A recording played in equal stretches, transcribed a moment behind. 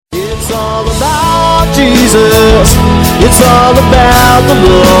It's all about Jesus. It's all about the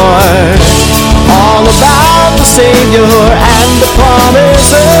Lord. All about the Savior and the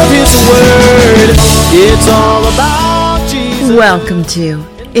promise of His Word. It's all about Jesus. Welcome to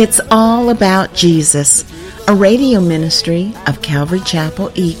It's All About Jesus, a radio ministry of Calvary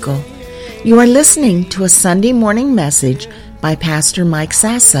Chapel Eagle. You are listening to a Sunday morning message by Pastor Mike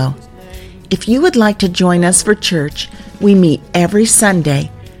Sasso. If you would like to join us for church, we meet every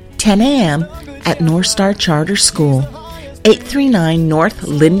Sunday, 10 a.m. at North Star Charter School, 839 North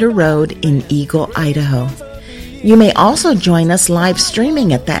Linder Road in Eagle, Idaho. You may also join us live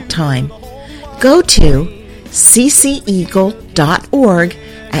streaming at that time. Go to cceagle.org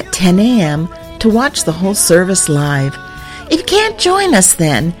at 10 a.m. to watch the whole service live. If you can't join us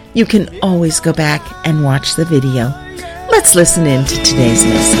then, you can always go back and watch the video. Let's listen in to today's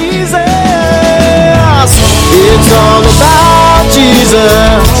message. It's all about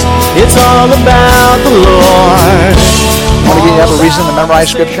Jesus. It's all about the Lord. Want to have a reason to memorize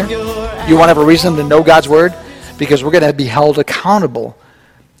Scripture? You want to have a reason to know God's Word? Because we're going to be held accountable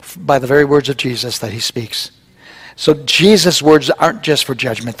by the very words of Jesus that He speaks. So Jesus' words aren't just for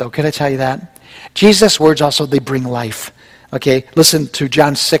judgment, though. Can I tell you that? Jesus' words also, they bring life. Okay, listen to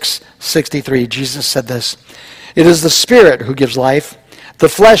John 6:63. Jesus said this: "It is the Spirit who gives life. The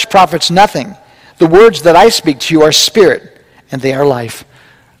flesh profits nothing. The words that I speak to you are spirit, and they are life."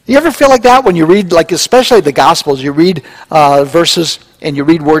 You ever feel like that when you read, like especially the Gospels, you read verses and you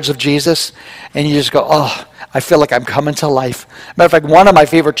read words of Jesus, and you just go, oh, I feel like I'm coming to life. Matter of fact, one of my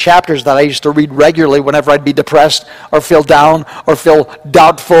favorite chapters that I used to read regularly whenever I'd be depressed or feel down or feel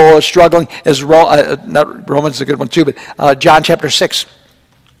doubtful or struggling is Romans is a good one too, but John chapter 6.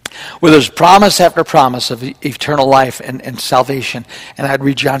 Where there's promise after promise of eternal life and salvation. And I'd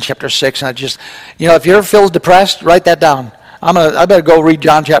read John chapter 6, and I'd just, if you ever feel depressed, write that down. I better go read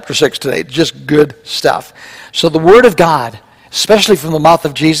John chapter 6 today. It's just good stuff. So the Word of God, especially from the mouth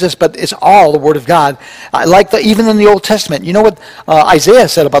of Jesus, but it's all the Word of God. I like that even in the Old Testament. You know what Isaiah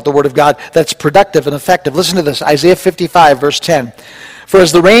said about the Word of God that's productive and effective? Listen to this, Isaiah 55, verse 10. "For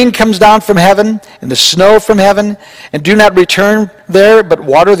as the rain comes down from heaven, and the snow from heaven, and do not return there, but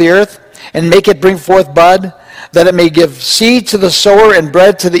water the earth, and make it bring forth bud, that it may give seed to the sower and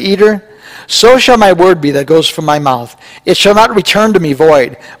bread to the eater, so shall my word be that goes from my mouth. It shall not return to me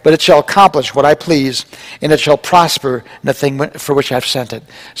void, but it shall accomplish what I please, and it shall prosper in the thing for which I've sent it."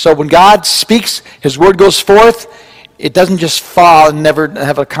 So when God speaks, His word goes forth. It doesn't just fall and never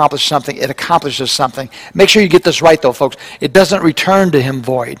have accomplished something. It accomplishes something. Make sure you get this right, though, folks. It doesn't return to Him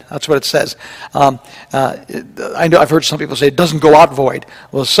void. That's what it says. I know I've heard some people say it doesn't go out void.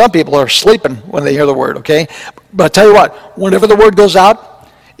 Well, some people are sleeping when they hear the word, okay? But I tell you what, whenever the word goes out,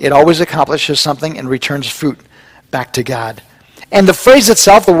 it always accomplishes something and returns fruit back to God. And the phrase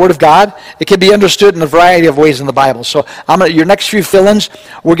itself, the Word of God, it can be understood in a variety of ways in the Bible. So your next few fill-ins,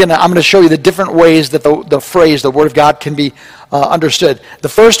 I'm going to show you the different ways that the phrase, the Word of God, can be understood. The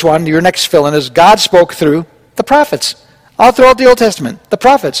first one, your next fill-in, is God spoke through the prophets. All throughout the Old Testament, the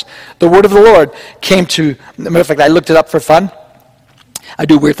prophets. The Word of the Lord came to, as a matter of fact, I looked it up for fun. I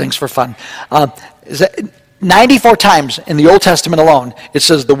do weird things for fun. 94 times in the Old Testament alone, it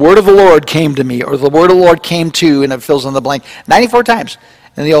says, "The word of the Lord came to me," or "the word of the Lord came to," and it fills in the blank. 94 times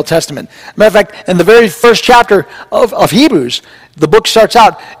in the Old Testament. Matter of fact, in the very first chapter of Hebrews, the book starts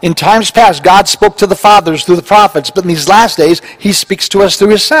out, "In times past, God spoke to the fathers through the prophets, but in these last days, He speaks to us through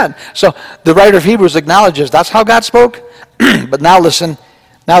His Son." So the writer of Hebrews acknowledges that's how God spoke. But now listen,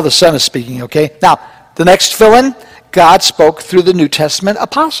 now the Son is speaking, okay? Now, the next fill-in, God spoke through the New Testament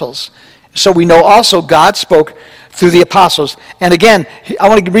apostles. So we know also God spoke through the apostles. And again, I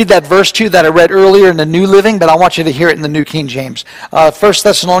want to read that verse too that I read earlier in the New Living, but I want you to hear it in the New King James. 1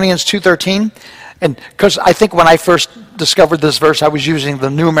 Thessalonians 2:13. And because I think when I first discovered this verse, I was using the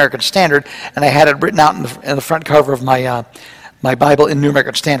New American Standard, and I had it written out in the front cover of my Bible in New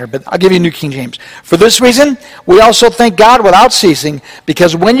American Standard. But I'll give you New King James. "For this reason, we also thank God without ceasing,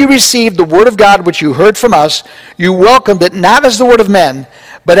 because when you received the word of God which you heard from us, you welcomed it not as the word of men,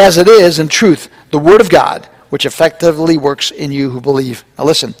 but as it is in truth, the word of God, which effectively works in you who believe." Now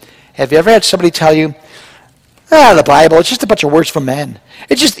listen, have you ever had somebody tell you, the Bible, it's just a bunch of words from men.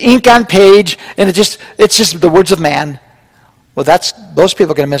 It's just ink on page, and it's just the words of man. Well, those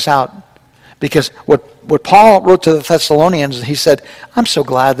people are going to miss out. Because what Paul wrote to the Thessalonians, he said, "I'm so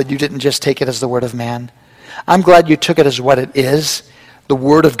glad that you didn't just take it as the word of man. I'm glad you took it as what it is, the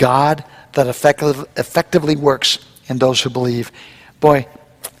word of God that effectively works in those who believe." Boy,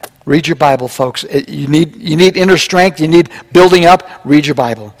 read your Bible, folks. You need inner strength. You need building up. Read your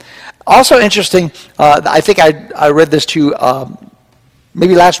Bible. Also interesting, I think I read this too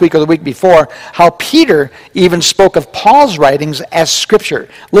maybe last week or the week before, how Peter even spoke of Paul's writings as Scripture.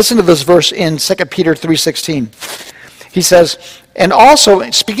 Listen to this verse in 2 Peter 3:16. He says, and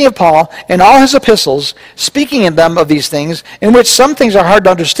also, speaking of Paul, in all his epistles, speaking in them of these things, in which some things are hard to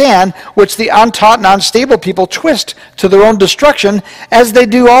understand, which the untaught and unstable people twist to their own destruction, as they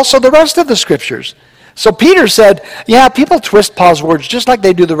do also the rest of the Scriptures. So Peter said, yeah, people twist Paul's words just like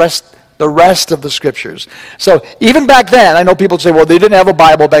they do the rest of the Scriptures. So even back then, I know people say, well, they didn't have a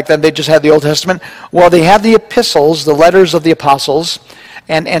Bible back then, they just had the Old Testament. Well, they had the epistles, the letters of the apostles,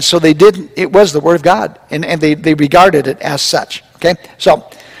 and so it was the Word of God, and they regarded it as such. Okay? So,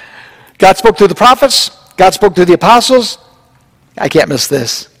 God spoke through the prophets, God spoke through the apostles. I can't miss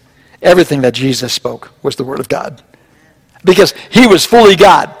this. Everything that Jesus spoke was the Word of God. Because he was fully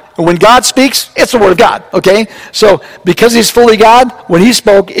God. And when God speaks, it's the Word of God. Okay? So, because he's fully God, when he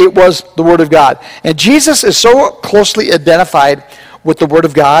spoke, it was the Word of God. And Jesus is so closely identified with the Word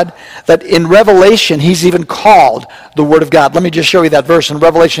of God that in Revelation, he's even called the Word of God. Let me just show you that verse. In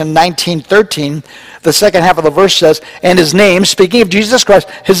Revelation 19:13, the second half of the verse says, and his name, speaking of Jesus Christ,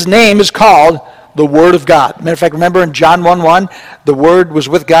 his name is called the Word of God. Matter of fact, remember in John 1:1, the Word was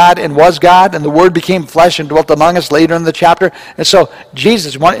with God and was God, and the Word became flesh and dwelt among us later in the chapter. And so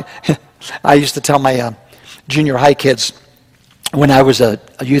Jesus, I used to tell my junior high kids, when I was a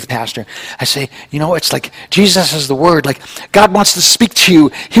youth pastor, I say, it's like Jesus is the Word. Like, God wants to speak to you.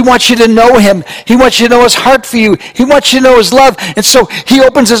 He wants you to know him. He wants you to know his heart for you. He wants you to know his love. And so he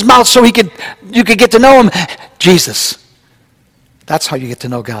opens his mouth so you could get to know him. Jesus. That's how you get to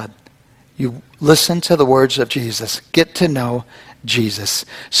know God. You listen to the words of Jesus. Get to know Jesus.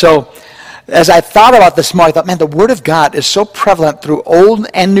 So as I thought about this more, I thought, man, the Word of God is so prevalent through Old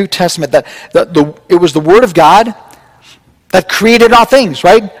and New Testament that it was the Word of God that created all things,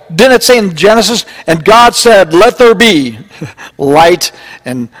 right? Didn't it say in Genesis, and God said, let there be light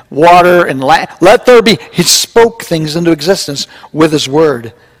and water and land. Let there be. He spoke things into existence with his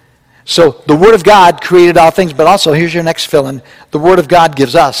Word. So the Word of God created all things, but also, here's your next fill-in, the Word of God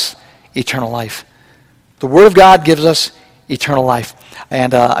gives us eternal life. The Word of God gives us eternal life.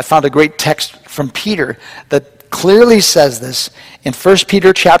 And I found a great text from Peter that clearly says this in 1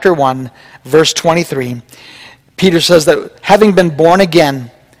 Peter chapter 1, verse 23. Peter says that having been born again,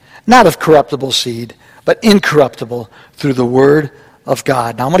 not of corruptible seed, but incorruptible through the Word of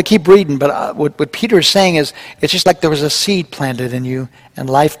God. Now I'm going to keep reading, but what Peter is saying is, it's just like there was a seed planted in you, and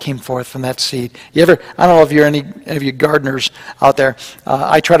life came forth from that seed. I don't know if you're any of you gardeners out there.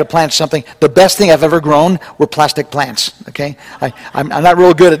 I try to plant something. The best thing I've ever grown were plastic plants. Okay, I'm not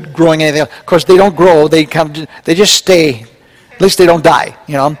real good at growing anything else. Of course, they don't grow. They just stay. At least they don't die.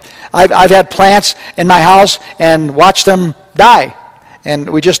 I've had plants in my house and watched them die.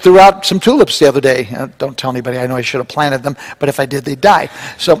 And we just threw out some tulips the other day. Don't tell anybody. I know I should have planted them, but if I did, they'd die.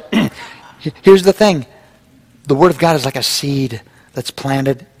 So here's the thing. The Word of God is like a seed that's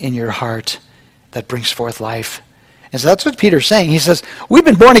planted in your heart that brings forth life. And so that's what Peter's saying. He says, we've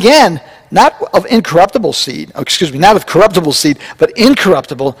been born again, not of incorruptible seed. Not of corruptible seed, but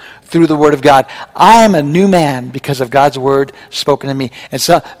incorruptible through the Word of God. I am a new man because of God's Word spoken to me. And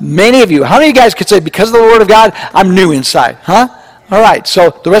so many of you, how many of you guys could say, because of the Word of God, I'm new inside? Huh? All right,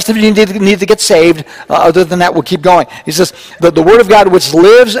 so the rest of you need to get saved. Other than that, we'll keep going. He says, the Word of God which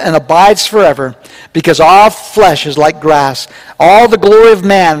lives and abides forever, because all flesh is like grass, all the glory of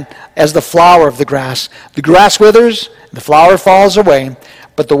man as the flower of the grass. The grass withers, the flower falls away,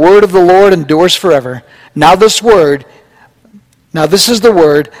 but the word of the Lord endures forever. Now this is the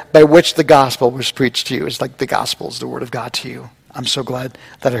word by which the gospel was preached to you. It's like the gospel is the Word of God to you. I'm so glad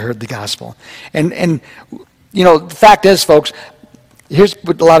that I heard the gospel. And the fact is, folks, here's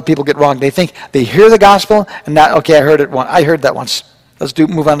what a lot of people get wrong. They think they hear the gospel and I heard that once. Let's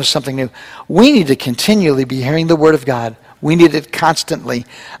move on to something new. We need to continually be hearing the Word of God. We need it constantly.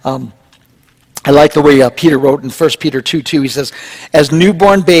 I like the way Peter wrote in 1 Peter 2:2. He says, as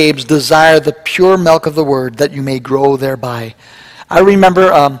newborn babes desire the pure milk of the Word, that you may grow thereby. I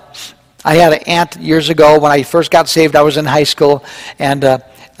remember I had an aunt years ago when I first got saved. I was in high school, and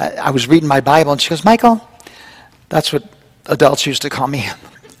I was reading my Bible, and she goes, Michael, that's what adults used to call me.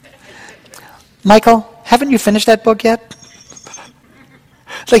 Michael, haven't you finished that book yet?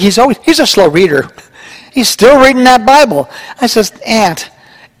 It's like he's a slow reader. He's still reading that Bible. I says, Aunt,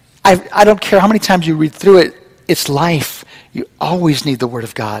 I don't care how many times you read through it. It's life. You always need the Word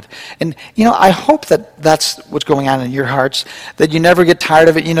of God. And, I hope that that's what's going on in your hearts, that you never get tired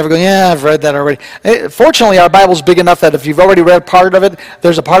of it. You never go, yeah, I've read that already. Fortunately, our Bible's big enough that if you've already read part of it,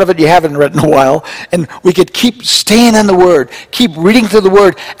 there's a part of it you haven't read in a while. And we could keep staying in the Word, keep reading through the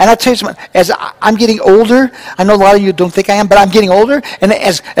Word. And I'll tell you something, as I'm getting older, I know a lot of you don't think I am, but I'm getting older. And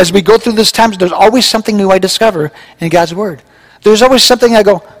as we go through this time, there's always something new I discover in God's Word. There's always something I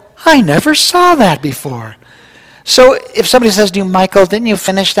go, I never saw that before. So if somebody says to you, Michael, didn't you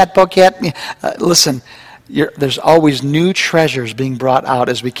finish that book yet? Listen, there's always new treasures being brought out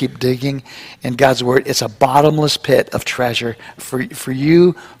as we keep digging in God's Word. It's a bottomless pit of treasure for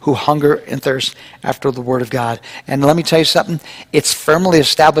you who hunger and thirst after the Word of God. And let me tell you something, it's firmly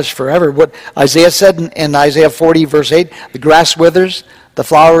established forever. What Isaiah said in Isaiah 40, verse 8, the grass withers, the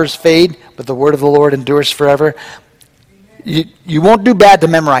flowers fade, but the Word of the Lord endures forever. You won't do bad to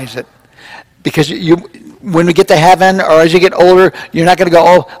memorize it, because when we get to heaven or as you get older, you're not going to go,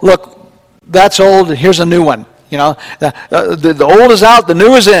 oh, look, that's old, and here's a new one. The old is out, the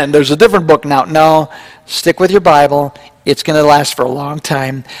new is in. There's a different book now. No, stick with your Bible. It's going to last for a long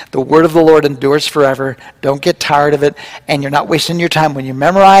time. The Word of the Lord endures forever. Don't get tired of it, and you're not wasting your time. When you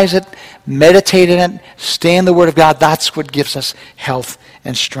memorize it, meditate in it, stay in the Word of God, that's what gives us health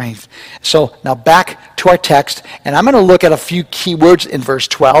and strength. So now back to our text, and I'm going to look at a few key words in verse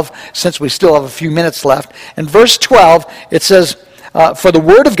 12, since we still have a few minutes left. In verse 12, it says, for the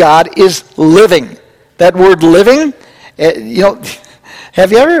Word of God is living. That word living,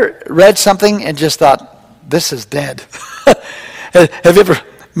 have you ever read something and just thought, this is dead? Have you ever,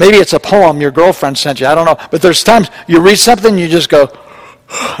 maybe it's a poem your girlfriend sent you, I don't know, but there's times you read something and you just go,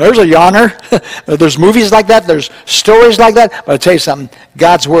 there's a yawner. There's movies like that. There's stories like that. But I'll tell you something.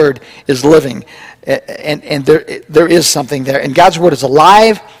 God's Word is living. And there is something there. And God's Word is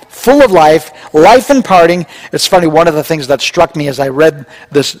alive, full of life imparting. It's funny, one of the things that struck me as I read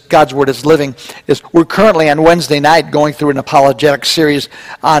this God's Word is living is we're currently on Wednesday night going through an apologetic series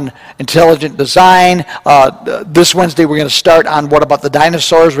on intelligent design. This Wednesday we're going to start on what about the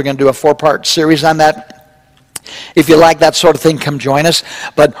dinosaurs. We're going to do a 4-part series on that. If you like that sort of thing, come join us.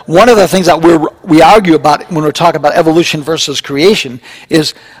 But one of the things that we argue about when we're talking about evolution versus creation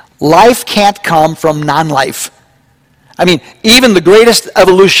is life can't come from non-life. I mean, even the greatest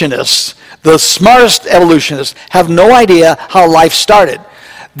evolutionists, the smartest evolutionists, have no idea how life started.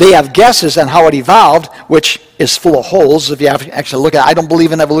 They have guesses on how it evolved, which is full of holes if you actually look at it. I don't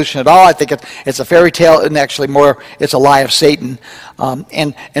believe in evolution at all. I think it's a fairy tale, and actually more, it's a lie of Satan.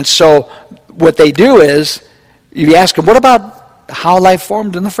 And so what they do is, you ask them, what about how life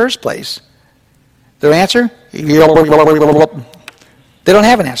formed in the first place? Their answer? They don't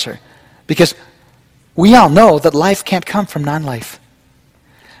have an answer. Because we all know that life can't come from non-life.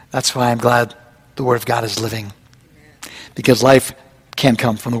 That's why I'm glad the Word of God is living. Because life can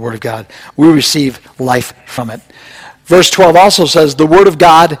come from the Word of God. We receive life from it. Verse 12 also says, the Word of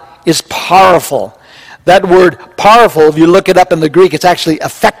God is powerful. That word powerful, if you look it up in the Greek, it's actually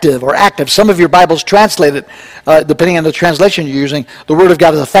effective or active. Some of your Bibles translate it, depending on the translation you're using, the Word of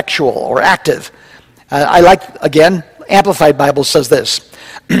God is effectual or active. I like, again, Amplified Bible says this.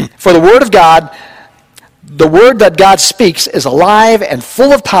 For the Word of God, the Word that God speaks is alive and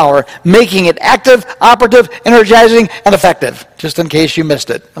full of power, making it active, operative, energizing, and effective. Just in case you missed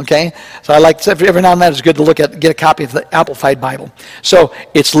it, okay? So I like, every now and then it's good to get a copy of the Amplified Bible. So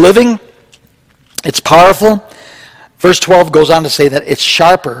it's living. It's powerful. Verse 12 goes on to say that it's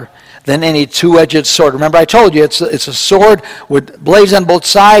sharper than any two-edged sword. Remember, I told you it's a sword with blades on both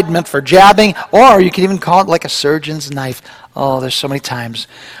sides, meant for jabbing, or you can even call it like a surgeon's knife. Oh, there's so many times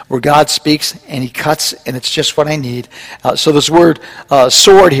where God speaks and He cuts, and it's just what I need. So this word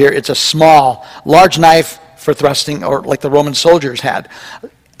sword here, it's a small, large knife for thrusting, or like the Roman soldiers had.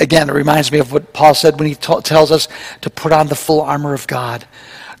 Again, it reminds me of what Paul said when he tells us to put on the full armor of God.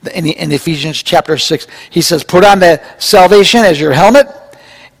 In Ephesians chapter 6, he says, put on the salvation as your helmet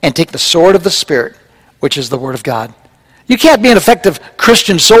and take the sword of the Spirit, which is the Word of God. You can't be an effective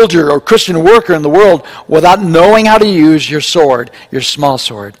Christian soldier or Christian worker in the world without knowing how to use your sword, your small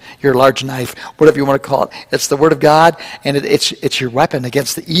sword, your large knife, whatever you want to call it. It's the Word of God, and it's your weapon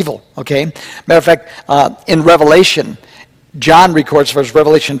against the evil, okay? Matter of fact, in Revelation, John records for us,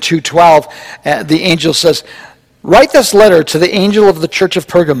 Revelation 2:12, the angel says, write this letter to the angel of the church of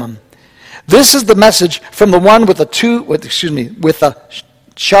Pergamum. This is the message from the one with a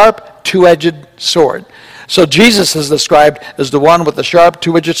sharp two-edged sword. So Jesus is described as the one with the sharp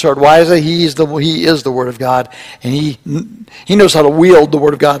two-edged sword. Why is it? He is the Word of God, and he knows how to wield the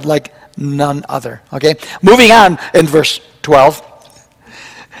Word of God like none other. Okay, moving on in verse 12.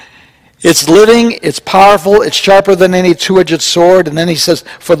 It's living, it's powerful, it's sharper than any two-edged sword. And then he says,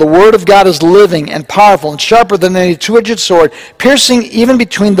 for the word of God is living and powerful and sharper than any two-edged sword, piercing even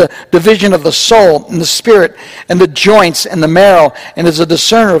between the division of the soul and the spirit and the joints and the marrow, and is a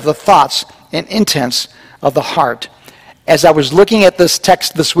discerner of the thoughts and intents of the heart. As I was looking at this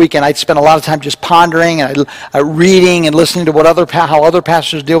text this weekend, I'd spent a lot of time just pondering and reading and listening to how other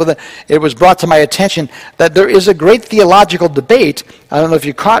pastors deal with it. It was brought to my attention that there is a great theological debate. I don't know if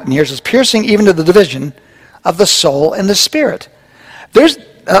you caught in here. It says, piercing even to the division of the soul and the spirit. There's,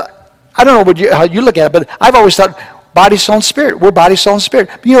 I don't know how you look at it, but I've always thought body, soul, and spirit. We're body, soul, and spirit.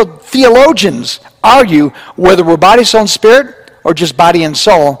 You know, theologians argue whether we're body, soul, and spirit or just body and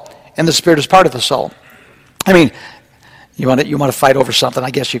soul, and the spirit is part of the soul. I mean, you want to fight over something. I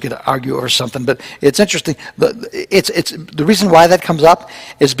guess you could argue over something, but it's interesting. The reason why that comes up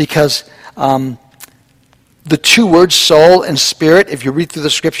is because the two words soul and spirit, if you read through the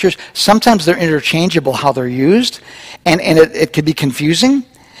scriptures, sometimes they're interchangeable how they're used, and it could be confusing.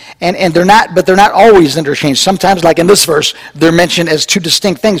 And they're not always interchanged. Sometimes, like in this verse, they're mentioned as two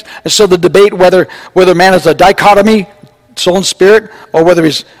distinct things. And so the debate whether man is a dichotomy, soul and spirit, or whether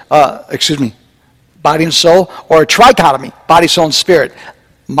he's body and soul, or a trichotomy, body, soul, and spirit.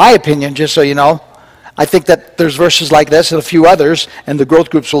 My opinion, just so you know, I think that there's verses like this and a few others, and the growth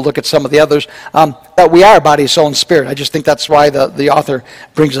groups will look at some of the others, that we are body, soul, and spirit. I just think that's why the author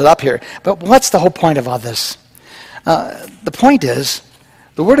brings it up here. But what's the whole point of all this? The point is,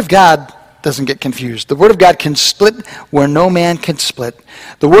 the Word of God doesn't get confused. The Word of God can split where no man can split.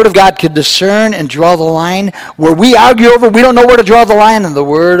 The Word of God can discern and draw the line where we argue over, we don't know where to draw the line, and the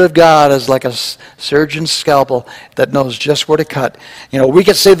Word of God is like a surgeon's scalpel that knows just where to cut. You know, we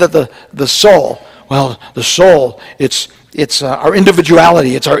could say that the soul, the soul, it's our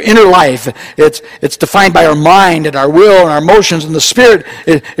individuality, it's our inner life, it's defined by our mind and our will and our emotions, and the spirit,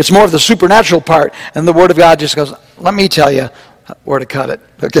 it's more of the supernatural part. And the Word of God just goes, let me tell you where to cut it,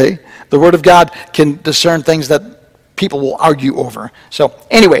 okay? The Word of God can discern things that people will argue over. So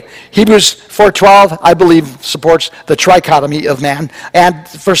anyway, Hebrews 4:12, I believe, supports the trichotomy of man. And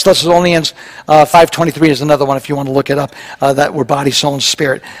 1 Thessalonians 5:23 is another one if you want to look it up, that we're body, soul, and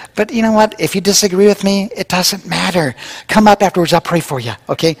spirit. But you know what? If you disagree with me, it doesn't matter. Come up afterwards, I'll pray for you,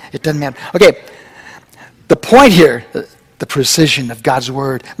 okay? It doesn't matter. Okay, the point here, the precision of God's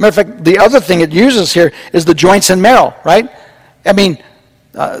Word. Matter of fact, the other thing it uses here is the joints and marrow, right? I mean,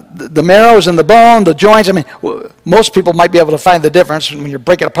 the marrows and the bone, the joints. I mean, most people might be able to find the difference when you're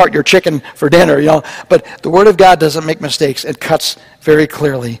breaking apart your chicken for dinner, you know. But the Word of God doesn't make mistakes. It cuts very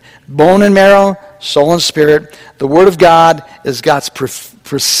clearly. Bone and marrow, soul and spirit. The Word of God is God's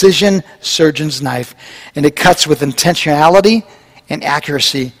precision surgeon's knife, and it cuts with intentionality and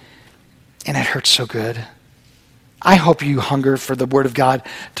accuracy, and it hurts so good. I hope you hunger for the Word of God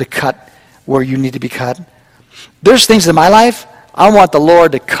to cut where you need to be cut. There's things in my life I want the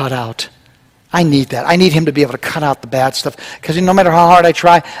Lord to cut out. I need that. I need Him to be able to cut out the bad stuff. Because no matter how hard I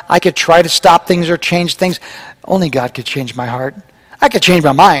try, I could try to stop things or change things. Only God could change my heart. I could change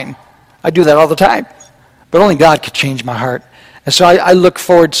my mind. I do that all the time. But only God could change my heart. And so I look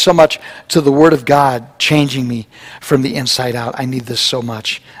forward so much to the Word of God changing me from the inside out. I need this so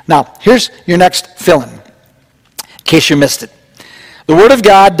much. Now, here's your next fill-in, in case you missed it. The Word of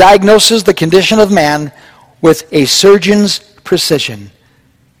God diagnoses the condition of man with a surgeon's precision.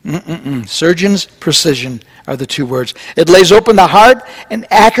 Surgeon's precision are the two words. It lays open the heart and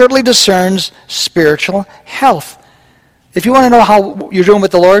accurately discerns spiritual health. If you want to know how you're doing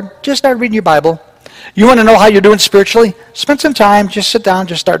with the Lord, just start reading your Bible. You want to know how you're doing spiritually? Spend some time, just sit down,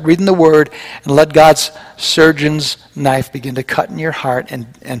 just start reading the Word, and let God's surgeon's knife begin to cut in your heart,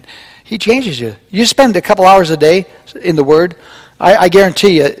 and He changes you. You spend a couple hours a day in the Word, I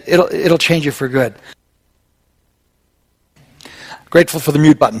guarantee you, it'll change you for good. Grateful for the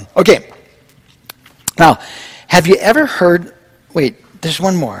mute button. Okay. Now, have you ever heard, there's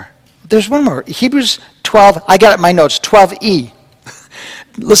one more. Hebrews 12, I got it in my notes, 12e.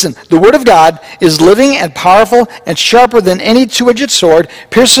 Listen, the Word of God is living and powerful and sharper than any two-edged sword,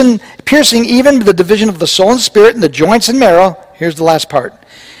 piercing even the division of the soul and spirit and the joints and marrow. Here's the last part.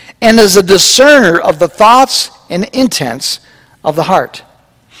 And is a discerner of the thoughts and intents of the heart.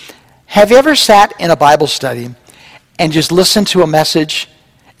 Have you ever sat in a Bible study and just listened to a message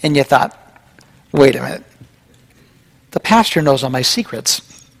and you thought, wait a minute, the pastor knows all my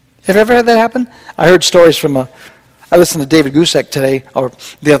secrets? Have you ever had that happen? I heard stories from I listened to David Gusick today, or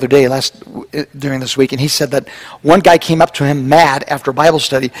the other day, during this week, and he said that one guy came up to him mad after a Bible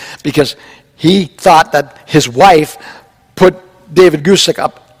study because he thought that his wife put David Gusick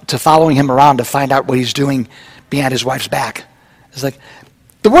up to following him around to find out what he's doing behind his wife's back. It's like,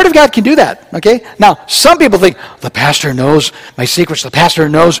 The Word of God can do that, okay? Now, some people think, the pastor knows my secrets, the pastor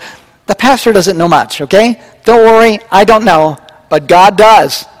knows. The pastor doesn't know much, okay? Don't worry, I don't know, but God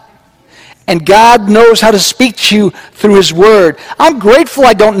does. And God knows how to speak to you through His Word. I'm grateful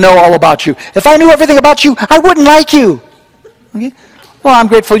I don't know all about you. If I knew everything about you, I wouldn't like you. Okay? Well, I'm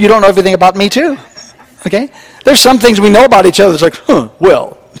grateful you don't know everything about me too. Okay? There's some things we know about each other. It's like,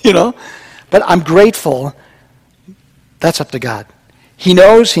 well, But I'm grateful. That's up to God. He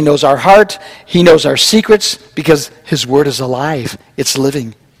knows our heart. He knows our secrets because His Word is alive. It's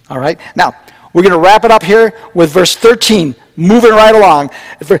living. All right? Now, we're going to wrap it up here with verse 13, moving right along.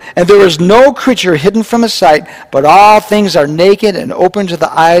 And there is no creature hidden from His sight, but all things are naked and open to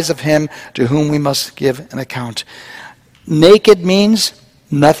the eyes of Him to whom we must give an account. Naked means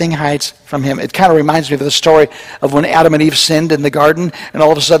nothing hides from Him. It kind of reminds me of the story of when Adam and Eve sinned in the garden, and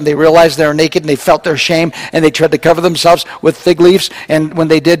all of a sudden they realized they were naked, and they felt their shame, and they tried to cover themselves with fig leaves, and when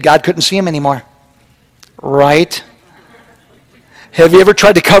they did, God couldn't see them anymore. Right? Have you ever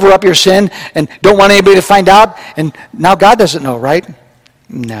tried to cover up your sin and don't want anybody to find out, and now God doesn't know, right?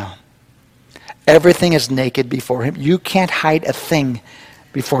 No. Everything is naked before Him. You can't hide a thing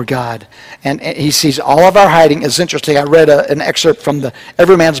before God. And He sees all of our hiding. It's interesting. I read an excerpt from the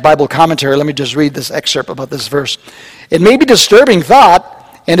Everyman's Bible Commentary. Let me just read this excerpt about this verse. It may be disturbing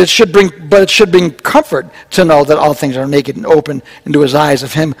thought, but it should bring comfort to know that all things are naked and open into His eyes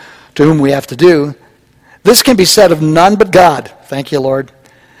of Him to whom we have to do. This can be said of none but God. Thank you, Lord.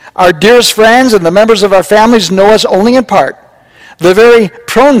 Our dearest friends and the members of our families know us only in part. The very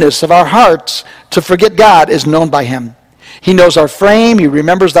proneness of our hearts to forget God is known by Him. He knows our frame. He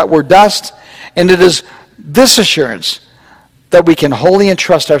remembers that we're dust. And it is this assurance that we can wholly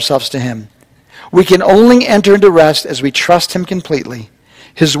entrust ourselves to Him. We can only enter into rest as we trust Him completely.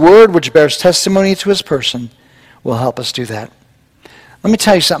 His Word, which bears testimony to His person, will help us do that. Let me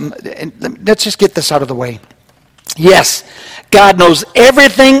tell you something. Let's just get this out of the way. Yes, God knows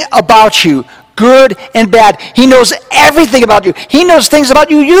everything about you, good and bad. He knows everything about you. He knows things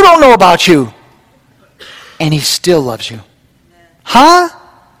about you you don't know about you. And He still loves you. Huh?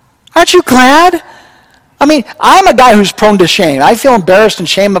 Aren't you glad? I mean, I'm a guy who's prone to shame. I feel embarrassed and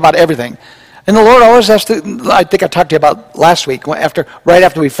shame about everything. And the Lord always has to, I think I talked to you about last week, right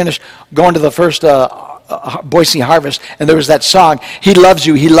after we finished going to the first Boise Harvest, and there was that song, He loves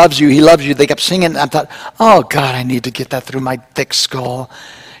you, He loves you, He loves you. They kept singing, and I thought, oh God, I need to get that through my thick skull.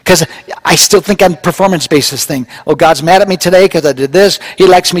 Because I still think I'm performance-based this thing. Oh, God's mad at me today because I did this. He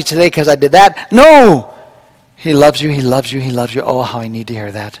likes me today because I did that. No! He loves you, He loves you, He loves you. Oh, how I need to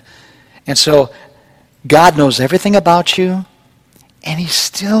hear that. And so, God knows everything about you, and He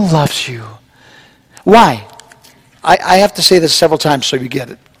still loves you. Why? I have to say this several times so you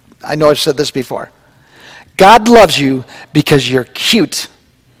get it. I know I've said this before. God loves you because you're cute.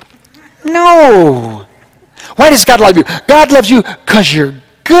 No. Why does God love you? God loves you because you're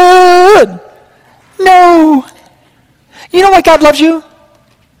good. No. You know why God loves you?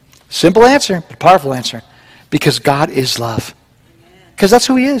 Simple answer, but powerful answer. Because God is love. Because that's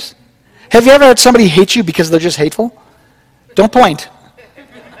who He is. Have you ever had somebody hate you because they're just hateful? Don't point.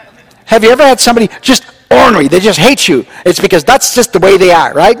 Have you ever had somebody just ornery, they just hate you? It's because that's just the way they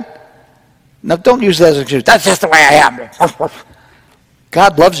are, right? Now, don't use that as an excuse. That's just the way I am.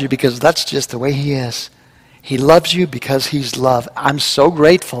 God loves you because that's just the way He is. He loves you because He's love. I'm so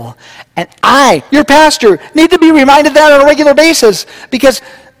grateful. And I, your pastor, need to be reminded that on a regular basis because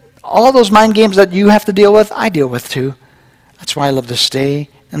all those mind games that you have to deal with, I deal with too. That's why I love to stay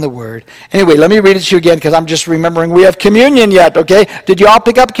in the Word. Anyway, let me read it to you again because I'm just remembering we have communion yet, okay? Did you all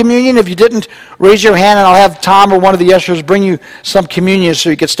pick up communion? If you didn't, raise your hand and I'll have Tom or one of the ushers bring you some communion so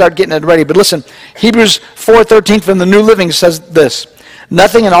you can start getting it ready. But listen, Hebrews 4:13 from the New Living says this,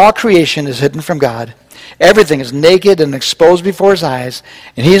 nothing in all creation is hidden from God. Everything is naked and exposed before His eyes,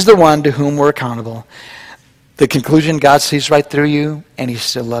 and He is the one to whom we're accountable. The conclusion, God sees right through you, and He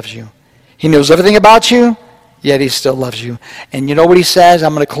still loves you. He knows everything about you, yet He still loves you. And you know what He says?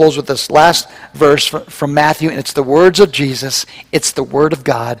 I'm going to close with this last verse from Matthew, and it's the words of Jesus. It's the Word of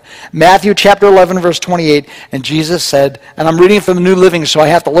God. Matthew chapter 11, verse 28, and Jesus said, and I'm reading from the New Living, so I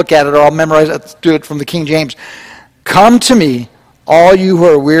have to look at it or I'll memorize it. Let's do it from the King James. Come to me, all you who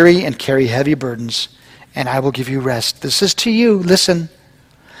are weary and carry heavy burdens, and I will give you rest. This is to you. Listen.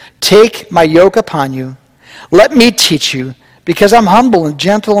 Take my yoke upon you. Let me teach you, because I'm humble and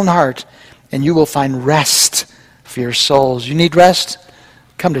gentle in heart, and you will find rest for your souls. You need rest?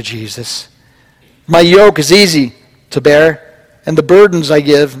 Come to Jesus. My yoke is easy to bear, and the burdens I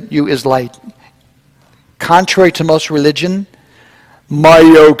give you is light. Contrary to most religion, my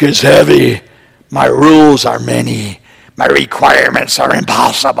yoke is heavy. My rules are many. My requirements are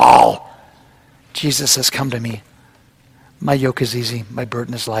impossible. Jesus says, come to me. My yoke is easy. My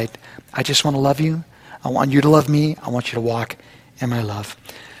burden is light. I just want to love you. I want you to love me. I want you to walk in my love.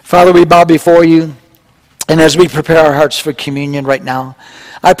 Father, we bow before you. And as we prepare our hearts for communion right now,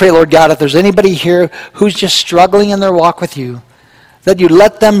 I pray, Lord God, if there's anybody here who's just struggling in their walk with you, that you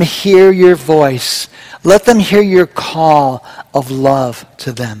let them hear your voice. Let them hear your call of love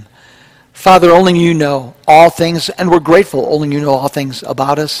to them. Father, only you know all things, and we're grateful only you know all things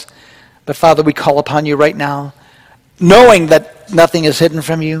about us. But Father, we call upon you right now, knowing that nothing is hidden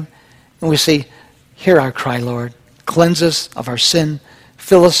from you. And we say, hear our cry, Lord. Cleanse us of our sin.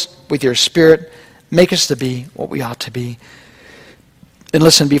 Fill us with your Spirit. Make us to be what we ought to be. And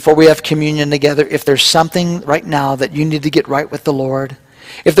listen, before we have communion together, if there's something right now that you need to get right with the Lord,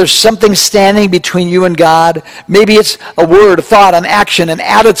 if there's something standing between you and God, maybe it's a word, a thought, an action, an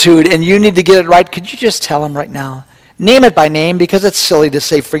attitude, and you need to get it right, could you just tell him right now? Name it by name, because it's silly to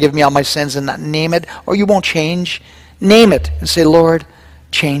say, forgive me all my sins, and not name it, or you won't change. Name it and say, Lord,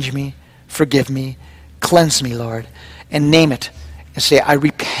 change me, forgive me, cleanse me, Lord. And name it and say, I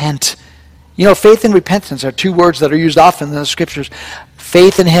repent. You know, faith and repentance are two words that are used often in the scriptures.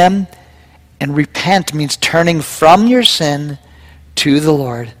 Faith in him and repent means turning from your sin to the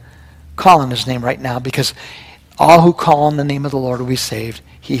Lord. Call on his name right now, because all who call on the name of the Lord will be saved.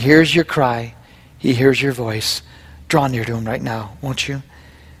 He hears your cry. He hears your voice. Draw near to him right now, won't you?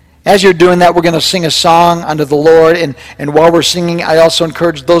 As you're doing that, we're going to sing a song unto the Lord. And while we're singing, I also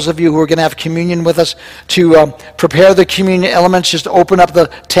encourage those of you who are going to have communion with us to prepare the communion elements. Just open up the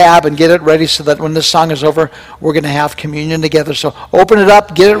tab and get it ready so that when this song is over, we're going to have communion together. So open it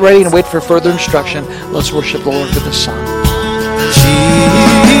up, get it ready, and wait for further instruction. Let's worship the Lord with this song.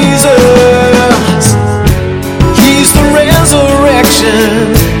 Jesus, he's the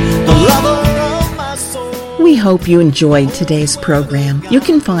resurrection, the lover of my soul. We hope you enjoyed today's program. You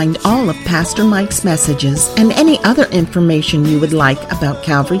can find all of Pastor Mike's messages and any other information you would like about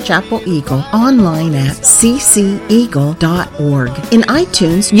Calvary Chapel Eagle online at cceagle.org. In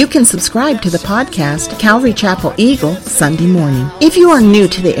iTunes, you can subscribe to the podcast Calvary Chapel Eagle Sunday Morning. If you are new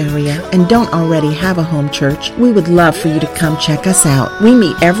to the area and don't already have a home church, we would love for you to come check us out. We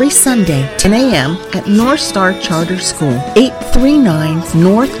meet every Sunday, 10 a.m. at North Star Charter School, 839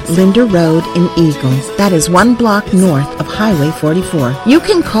 North Linder Road in Eagle. That is 1 block north of Highway 44. You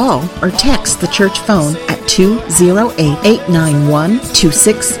can call or text the church phone at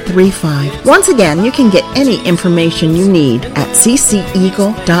 208-891-2635. Once again, you can get any information you need at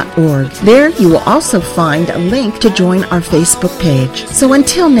cceagle.org. There you will also find a link to join our Facebook page. So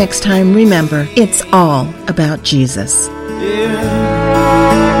until next time, remember, it's all about Jesus.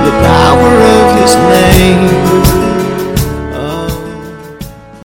 Yeah, the power of his name.